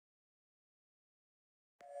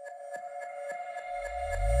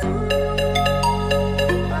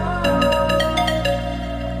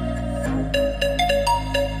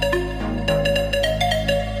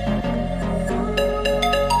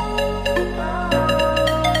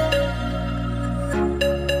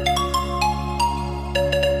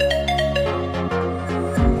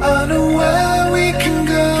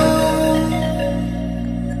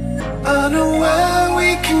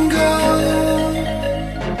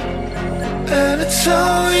So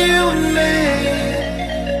you and me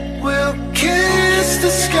will kiss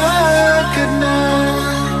the sky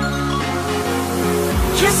goodnight.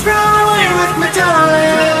 Just run away with me,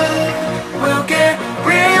 darling. We'll get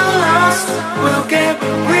real lost. We'll get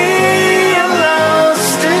real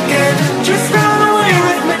lost again. Just run away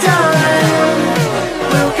with me, darling.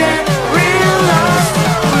 We'll get real lost.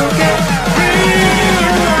 We'll get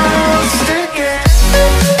real lost again.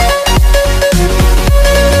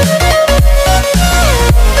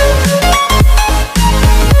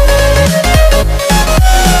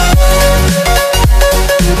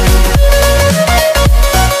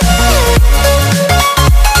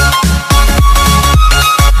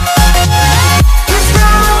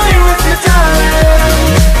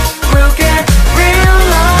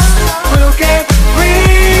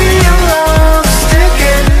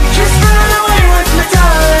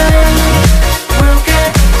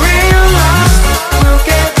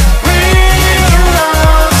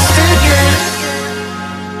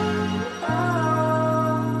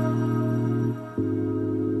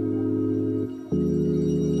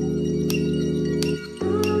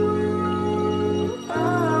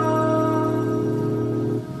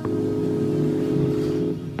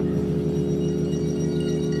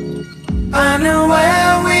 I know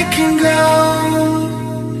where we can go,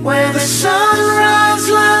 where the sunrise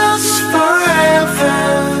lasts forever,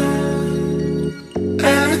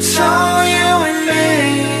 and it's all you and me.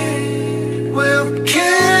 We'll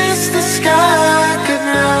kiss the sky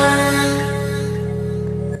goodnight.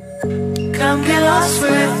 Come get lost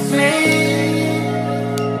with me.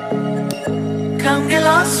 Come get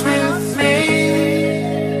lost with me.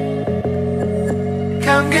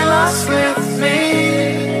 Come get lost with me.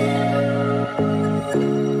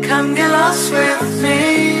 Come get lost with me.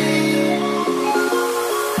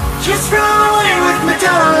 Just run